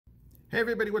Hey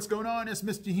everybody, what's going on? It's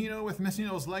Mr. Hino with Mr.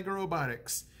 Hino's LEGO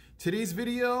Robotics. Today's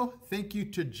video, thank you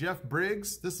to Jeff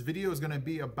Briggs. This video is going to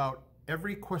be about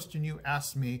every question you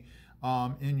asked me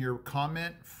in your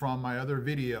comment from my other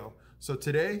video. So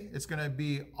today, it's going to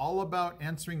be all about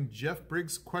answering Jeff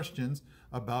Briggs' questions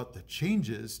about the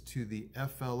changes to the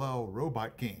FLL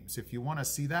robot games. If you want to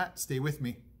see that, stay with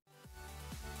me.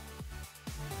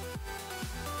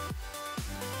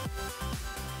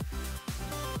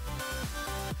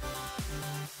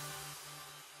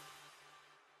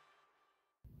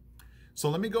 So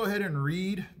let me go ahead and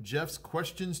read Jeff's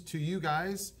questions to you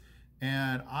guys,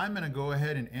 and I'm going to go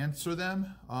ahead and answer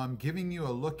them, giving you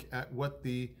a look at what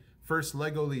the first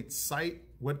LEGO Elite site,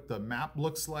 what the map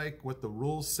looks like, what the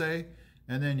rules say,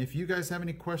 and then if you guys have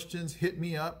any questions, hit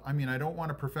me up. I mean, I don't want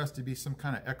to profess to be some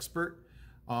kind of expert.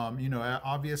 You know,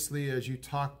 obviously, as you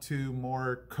talk to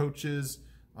more coaches,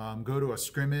 go to a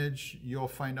scrimmage, you'll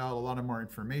find out a lot of more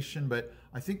information, but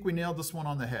I think we nailed this one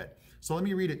on the head. So let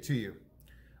me read it to you.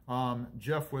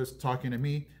 Jeff was talking to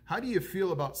me. How do you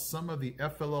feel about some of the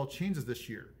FLL changes this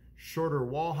year? Shorter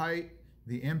wall height,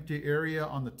 the empty area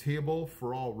on the table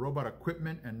for all robot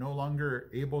equipment and no longer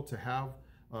able to have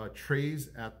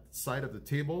trays at the side of the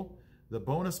table, the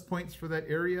bonus points for that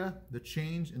area, the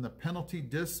change in the penalty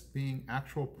discs being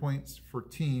actual points for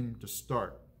team to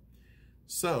start.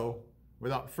 So,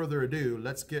 without further ado,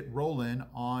 let's get rolling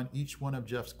on each one of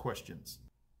Jeff's questions.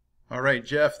 All right,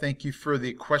 Jeff, thank you for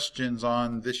the questions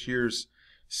on this year's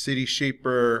City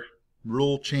Shaper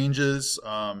rule changes,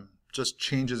 just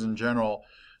changes in general.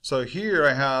 So here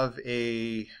I have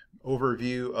a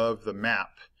overview of the map,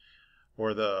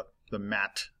 or the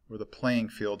mat, or the playing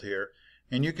field here.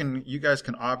 And you guys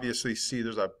can obviously see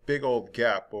there's a big old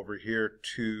gap over here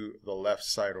to the left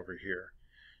side over here.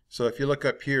 So if you look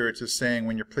up here, it's just saying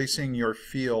when you're placing your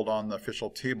field on the official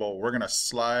table, we're going to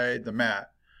slide the mat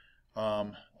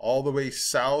all the way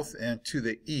south and to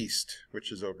the east,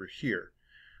 which is over here.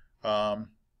 And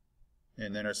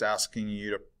then it's asking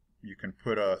you you can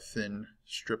put a thin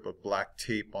strip of black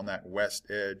tape on that west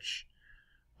edge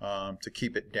to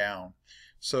keep it down.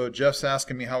 So Jeff's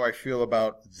asking me how I feel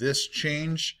about this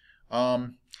change.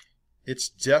 It's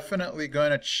definitely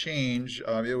going to change.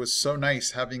 It was so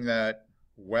nice having that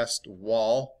west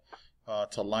wall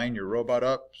to line your robot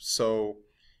up. So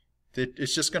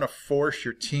it's just going to force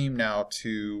your team now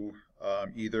to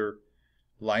either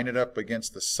line it up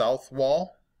against the south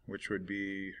wall, which would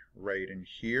be right in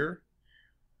here,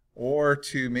 or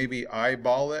to maybe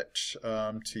eyeball it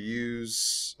to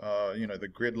use you know, the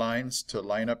grid lines to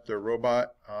line up their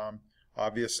robot.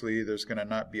 Obviously, there's going to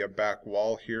not be a back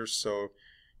wall here, so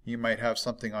you might have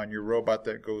something on your robot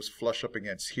that goes flush up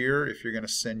against here if you're going to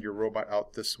send your robot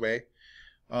out this way.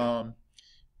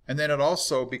 And then it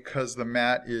also, because the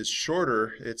mat is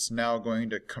shorter, it's now going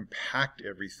to compact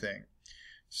everything.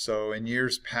 So in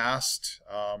years past,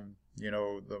 you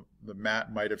know, the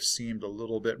mat might have seemed a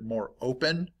little bit more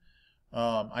open.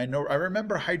 I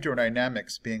remember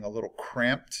hydrodynamics being a little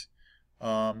cramped,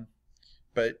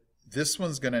 but this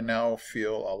one's going to now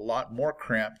feel a lot more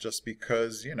cramped just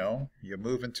because, you know, you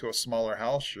move into a smaller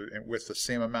house with the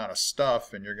same amount of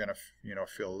stuff, and you're going to, you know,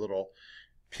 feel a little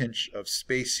pinch of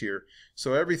space here.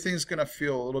 So everything's going to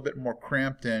feel a little bit more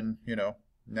cramped, and, you know,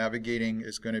 navigating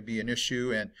is going to be an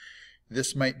issue. And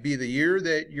this might be the year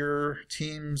that your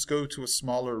teams go to a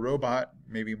smaller robot,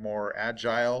 maybe more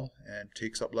agile and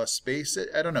takes up less space.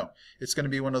 I don't know. It's going to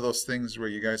be one of those things where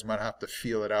you guys might have to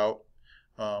feel it out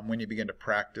when you begin to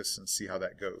practice and see how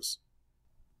that goes.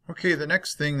 Okay, the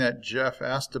next thing that Jeff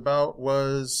asked about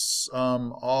was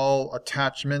all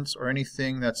attachments or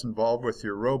anything that's involved with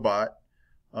your robot.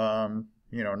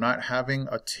 You know, not having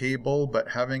a table, but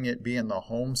having it be in the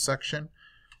home section.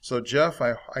 So Jeff,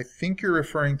 I think you're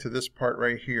referring to this part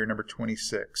right here, number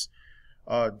 26.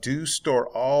 Do store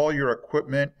all your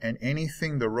equipment and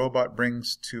anything the robot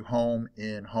brings to home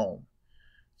in home.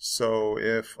 So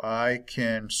if I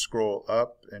can scroll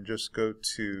up and just go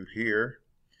to here.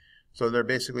 So they're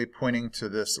basically pointing to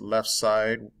this left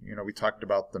side. You know, we talked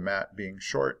about the mat being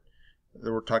short.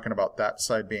 We're talking about that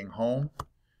side being home.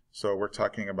 So we're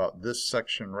talking about this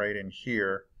section right in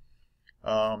here,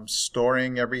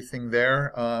 storing everything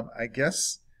there. I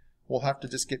guess we'll have to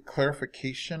just get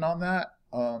clarification on that.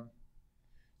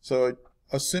 So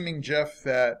assuming, Jeff,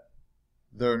 that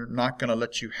they're not going to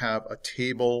let you have a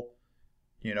table,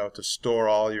 you know, to store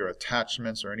all your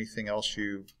attachments or anything else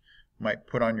you might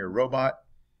put on your robot,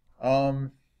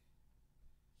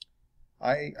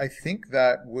 I think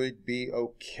that would be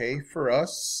okay for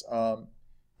us.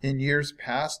 In years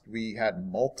past, we had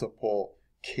multiple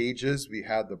cages. We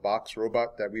had the box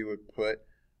robot that we would put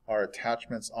our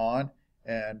attachments on,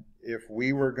 And if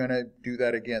we were going to do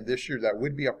that again this year, that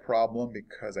would be a problem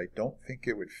because I don't think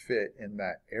it would fit in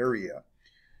that area.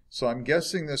 So I'm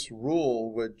guessing this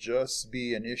rule would just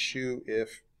be an issue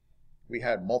if we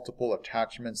had multiple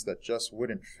attachments that just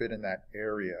wouldn't fit in that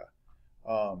area.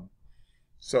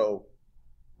 So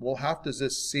we'll have to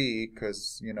just see,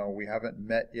 because we haven't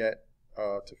met yet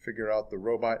to figure out the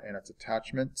robot and its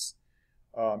attachments,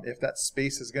 if that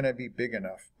space is going to be big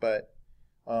enough. But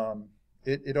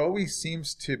it always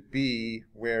seems to be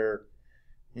where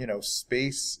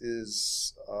space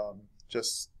is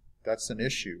that's an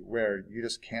issue, where you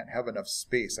just can't have enough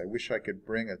space. I wish I could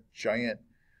bring a giant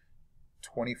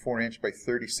 24-inch by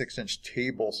 36-inch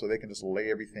table so they can just lay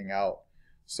everything out.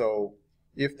 So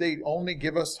if they only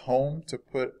give us home to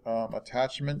put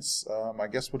attachments, I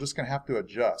guess we're just going to have to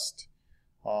adjust.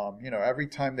 Every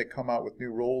time they come out with new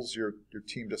rules, your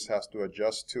team just has to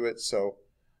adjust to it. So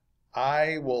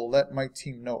I will let my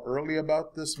team know early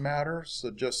about this matter.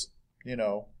 So just,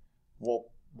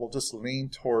 we'll just lean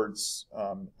towards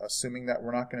assuming that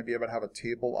we're not going to be able to have a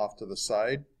table off to the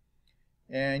side.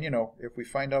 And, if we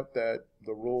find out that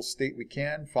the rules state we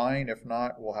can, fine. If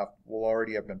not, we'll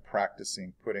already have been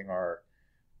practicing putting our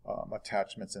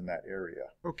attachments in that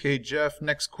area. Okay, Jeff,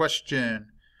 next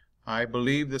question. I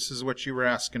believe this is what you were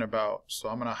asking about. So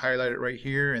I'm going to highlight it right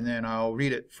here, and then I'll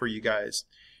read it for you guys.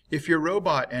 If your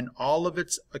robot and all of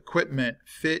its equipment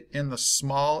fit in the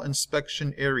small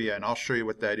inspection area, and I'll show you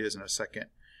what that is in a second,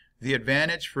 the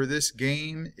advantage for this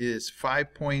game is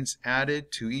 5 points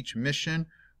added to each mission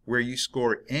where you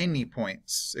score any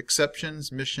points.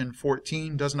 Exceptions, mission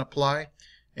 14 doesn't apply.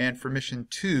 And for mission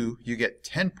 2, you get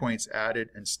 10 points added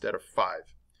instead of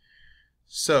 5.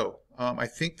 So, I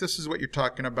think this is what you're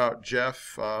talking about,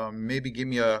 Jeff. Maybe give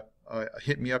me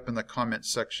hit me up in the comment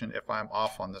section if I'm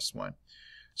off on this one.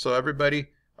 So everybody,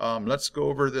 let's go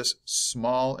over this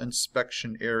small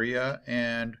inspection area,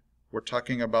 and we're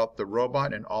talking about the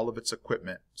robot and all of its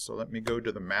equipment. So let me go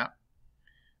to the map.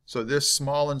 So this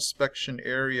small inspection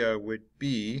area would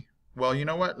be, well, you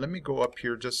know what? Let me go up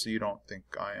here just so you don't think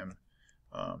I am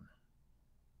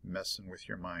messing with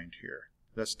your mind here.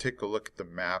 Let's take a look at the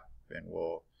map and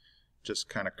we'll just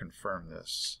kind of confirm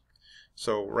this.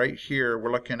 So right here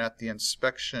we're looking at the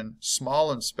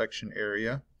small inspection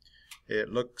area. It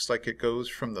looks like it goes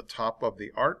from the top of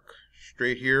the arc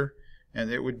straight here,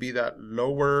 and it would be that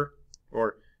lower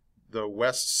or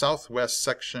the southwest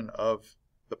section of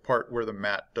the part where the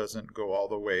mat doesn't go all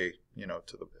the way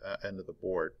to the end of the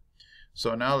board.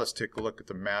 So now let's take a look at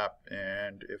the map,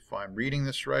 and if I'm reading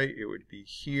this right, it would be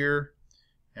here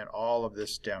and all of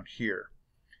this down here.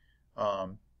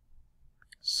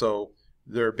 So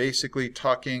they're basically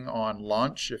talking on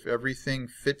launch. If everything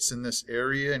fits in this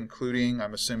area, including,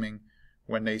 I'm assuming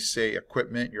when they say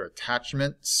equipment, your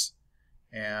attachments,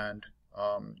 and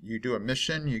you do a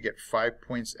mission, you get 5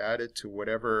 points added to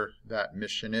whatever that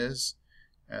mission is.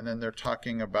 And then they're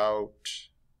talking about,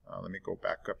 let me go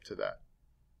back up to that.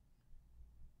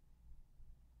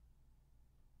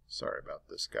 Sorry about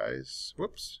this, guys.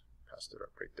 Whoops, passed it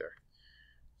up right there.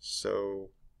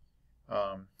 So,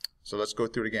 so let's go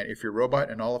through it again. If your robot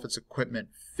and all of its equipment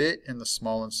fit in the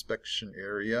small inspection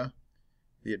area,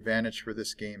 the advantage for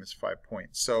this game is 5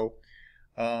 points. So,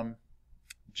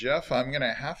 Jeff, I'm going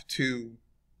to have to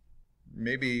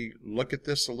maybe look at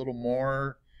this a little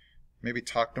more, maybe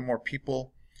talk to more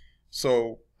people.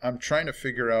 So I'm trying to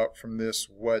figure out from this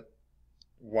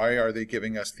why are they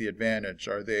giving us the advantage?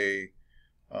 Are they,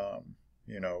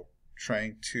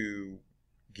 trying to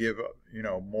give,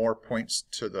 more points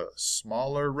to the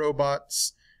smaller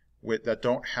robots that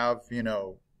don't have,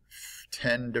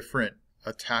 10 different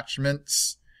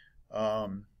attachments?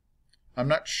 I'm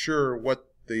not sure what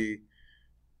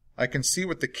I can see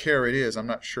what the carrot is. I'm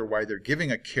not sure why they're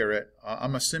giving a carrot.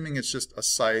 I'm assuming it's just a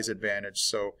size advantage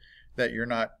so that you're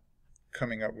not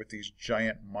coming up with these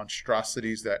giant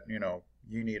monstrosities that,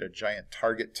 you need a giant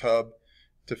target tub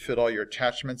to fit all your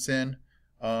attachments in.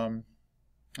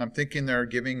 I'm thinking they're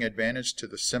giving advantage to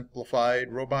the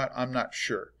simplified robot. I'm not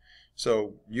sure.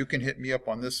 So you can hit me up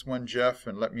on this one, Jeff,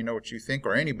 and let me know what you think,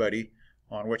 or anybody,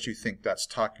 on what you think that's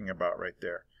talking about right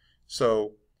there.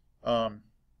 So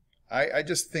I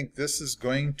just think this is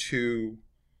going to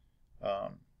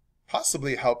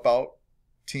possibly help out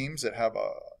teams that have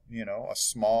a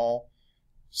small,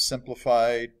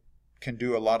 simplified, can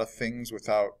do a lot of things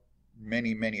without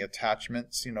many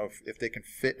attachments. If they can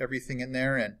fit everything in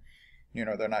there, and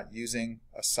they're not using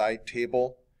a side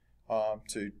table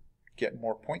to get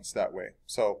more points that way.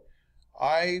 So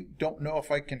I don't know if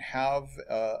I can have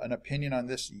an opinion on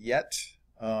this yet.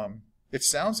 It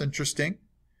sounds interesting.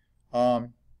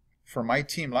 for my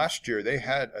team last year, they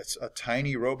had a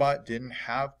tiny robot, didn't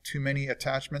have too many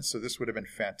attachments, so this would have been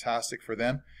fantastic for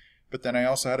them. But then I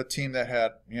also had a team that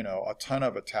had, you know, a ton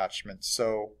of attachments.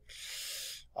 So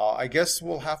I guess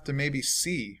we'll have to maybe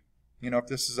see, you know, if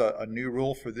this is a new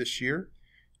rule for this year,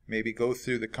 maybe go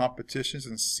through the competitions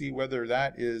and see whether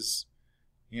that is,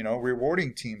 you know,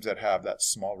 rewarding teams that have that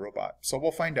small robot. So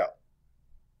we'll find out.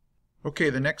 Okay,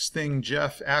 the next thing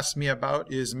Jeff asked me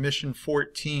about is mission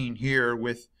 14 here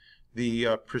with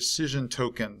the precision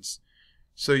tokens.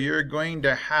 So you're going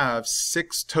to have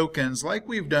 6 tokens like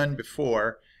we've done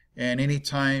before, and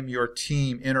anytime your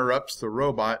team interrupts the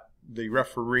robot, the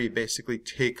referee basically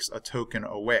takes a token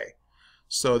away.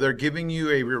 So they're giving you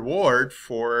a reward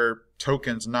for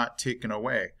tokens not taken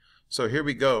away. So here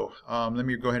we go. Let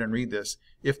me go ahead and read this.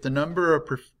 If the number of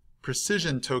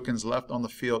precision tokens left on the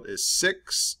field is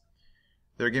 6,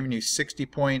 they're giving you 60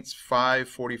 points, 5,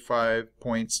 45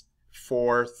 points,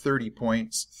 4, 30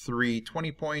 points, 3,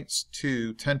 20 points,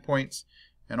 2, 10 points,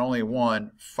 and only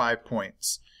 1, 5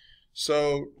 points.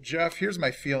 So, Jeff, here's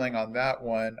my feeling on that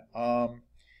one.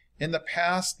 In the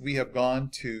past, we have gone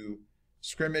to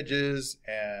scrimmages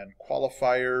and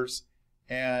qualifiers,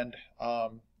 and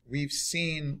we've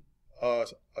seen a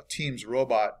team's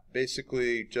robot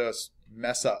basically just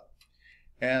mess up.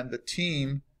 And the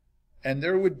team, and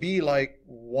there would be like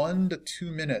 1 to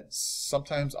 2 minutes,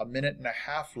 sometimes a minute and a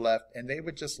half left, and they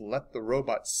would just let the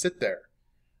robot sit there.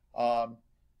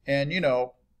 And, you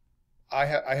know, I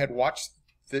had watched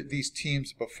these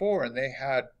teams before, and they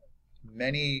had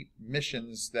many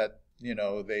missions that, you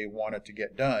know, they wanted to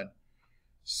get done.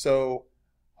 So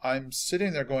I'm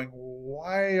sitting there going,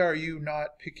 why are you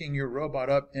not picking your robot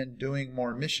up and doing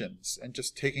more missions and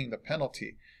just taking the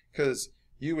penalty? Because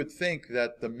you would think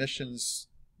that the missions,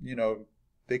 you know,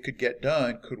 they could get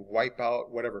done could wipe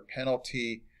out whatever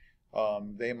penalty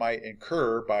they might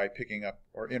incur by picking up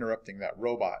or interrupting that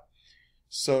robot.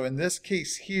 So in this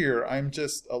case here, I'm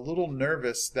just a little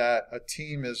nervous that a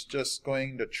team is just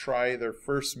going to try their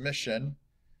first mission.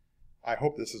 I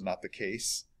hope this is not the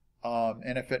case.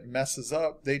 And if it messes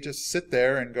up, they just sit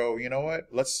there and go, you know what,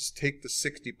 let's just take the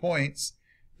 60 points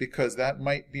because that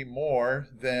might be more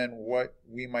than what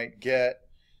we might get,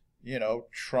 you know,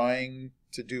 trying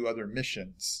to do other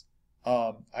missions.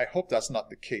 I hope that's not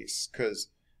the case, because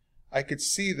I could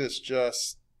see this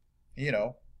just, you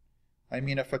know, I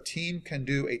mean, if a team can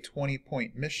do a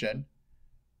 20-point mission,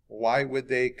 why would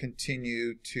they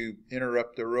continue to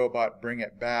interrupt the robot, bring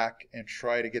it back, and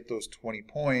try to get those 20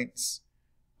 points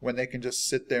when they can just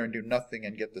sit there and do nothing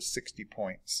and get the 60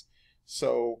 points?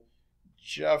 So,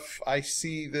 Jeff, I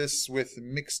see this with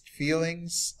mixed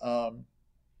feelings.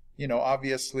 You know,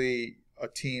 obviously, a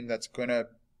team that's going to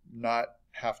not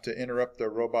have to interrupt the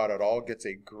robot at all gets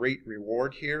a great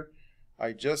reward here.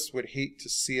 I just would hate to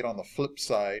see it on the flip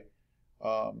side.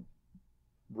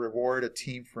 Reward a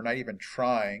team for not even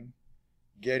trying,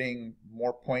 getting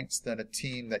more points than a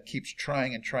team that keeps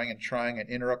trying and trying and trying and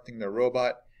interrupting their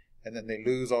robot, and then they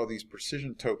lose all these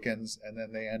precision tokens, and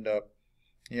then they end up,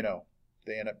 you know,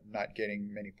 they end up not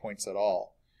getting many points at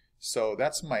all. So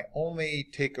that's my only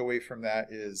takeaway from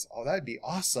that is, oh, that'd be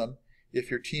awesome if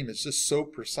your team is just so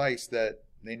precise that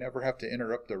they never have to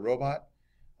interrupt the robot.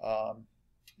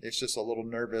 It's just a little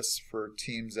nervous for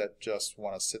teams that just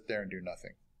want to sit there and do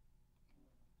nothing.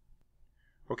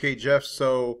 Okay, Jeff,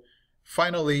 so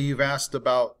finally you've asked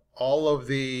about all of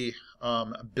the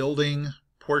building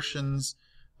portions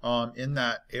in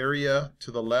that area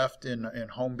to the left in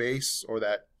home base, or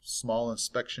that small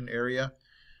inspection area.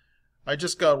 I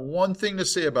just got one thing to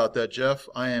say about that, Jeff.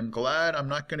 I am glad I'm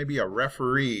not going to be a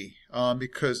referee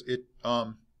because it,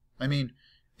 I mean,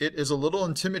 it is a little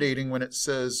intimidating when it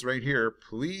says right here,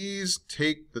 please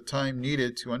take the time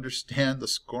needed to understand the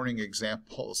scoring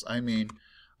examples. I mean,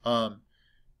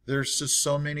 there's just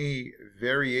so many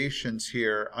variations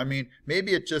here. I mean,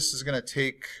 maybe it just is going to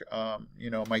take,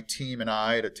 you know, my team and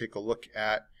I to take a look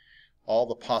at all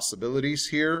the possibilities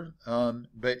here.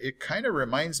 But it kind of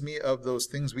reminds me of those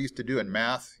things we used to do in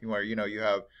math, where, you know, you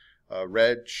have a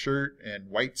red shirt and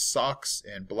white socks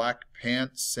and black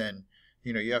pants, and,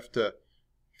 you know, you have to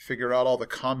figure out all the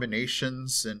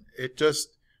combinations, and it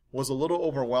just was a little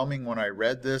overwhelming when I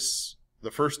read this the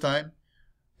first time.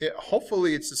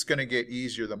 Hopefully it's just going to get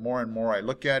easier the more and more I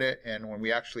look at it, and when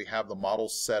we actually have the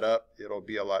models set up, it'll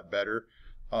be a lot better.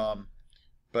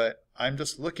 But I'm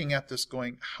just looking at this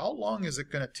going, how long is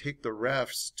it going to take the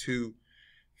refs to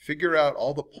figure out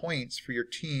all the points for your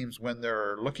teams when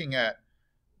they're looking at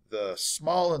the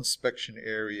small inspection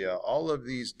area, all of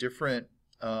these different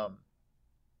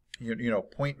you know,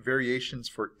 point variations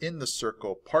for in the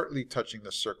circle, partly touching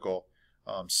the circle,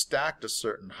 stacked a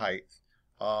certain height.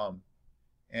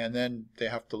 And then they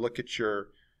have to look at your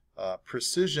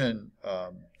precision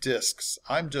discs.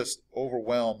 I'm just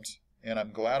overwhelmed, and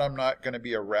I'm glad I'm not going to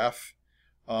be a ref.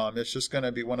 It's just going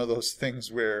to be one of those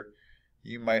things where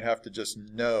you might have to just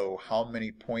know how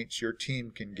many points your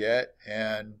team can get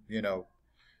and,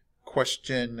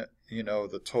 question,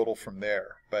 the total from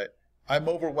there. But I'm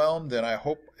overwhelmed, and I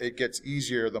hope it gets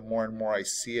easier the more and more I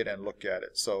see it and look at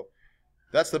it. So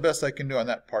that's the best I can do on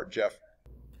that part, Jeff.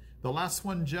 The last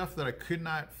one, Jeff, that I could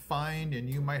not find, and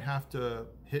you might have to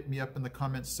hit me up in the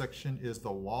comments section, is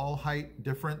the wall height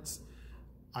difference.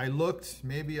 I looked,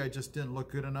 maybe I just didn't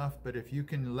look good enough, but if you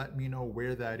can let me know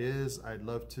where that is, I'd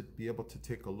love to be able to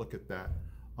take a look at that.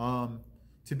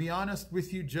 To be honest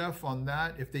with you, Jeff, on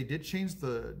that, if they did change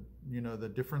the, the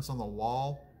difference on the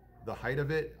wall, the height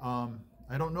of it,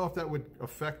 I don't know if that would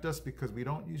affect us because we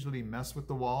don't usually mess with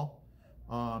the wall.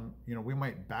 We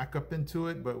might back up into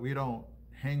it, but we don't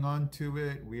hang on to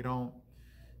it. We don't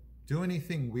do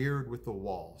anything weird with the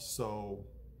wall. So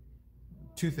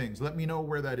two things, let me know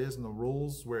where that is in the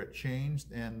rules, where it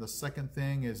changed. And the second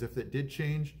thing is, if it did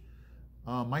change,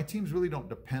 my teams really don't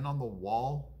depend on the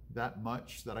wall that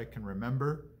much that I can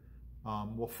remember.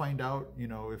 We'll find out,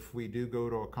 if we do go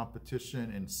to a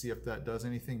competition and see if that does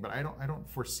anything, but I don't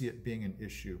foresee it being an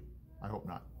issue. I hope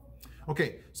not.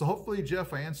 Okay, so hopefully,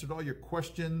 Jeff, I answered all your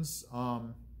questions.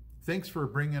 Thanks for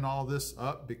bringing all this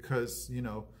up because,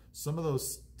 some of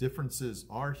those differences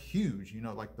are huge,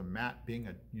 like the mat being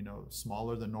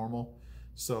smaller than normal.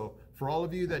 So for all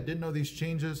of you that didn't know these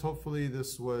changes, hopefully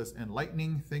this was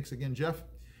enlightening. Thanks again, Jeff.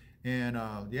 And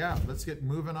yeah, let's get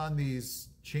moving on these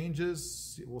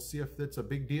changes. We'll see if it's a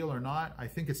big deal or not. I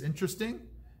think it's interesting.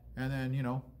 And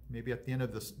then, maybe at the end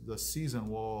of the season,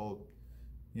 we'll,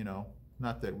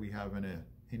 not that we have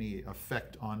any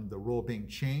effect on the rule being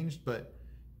changed, but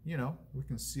we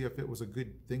can see if it was a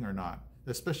good thing or not,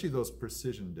 especially those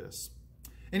precision discs.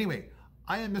 Anyway,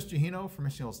 I am Mr. Hino from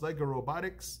Mr. Hino's Lego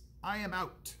Robotics. I am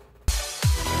out.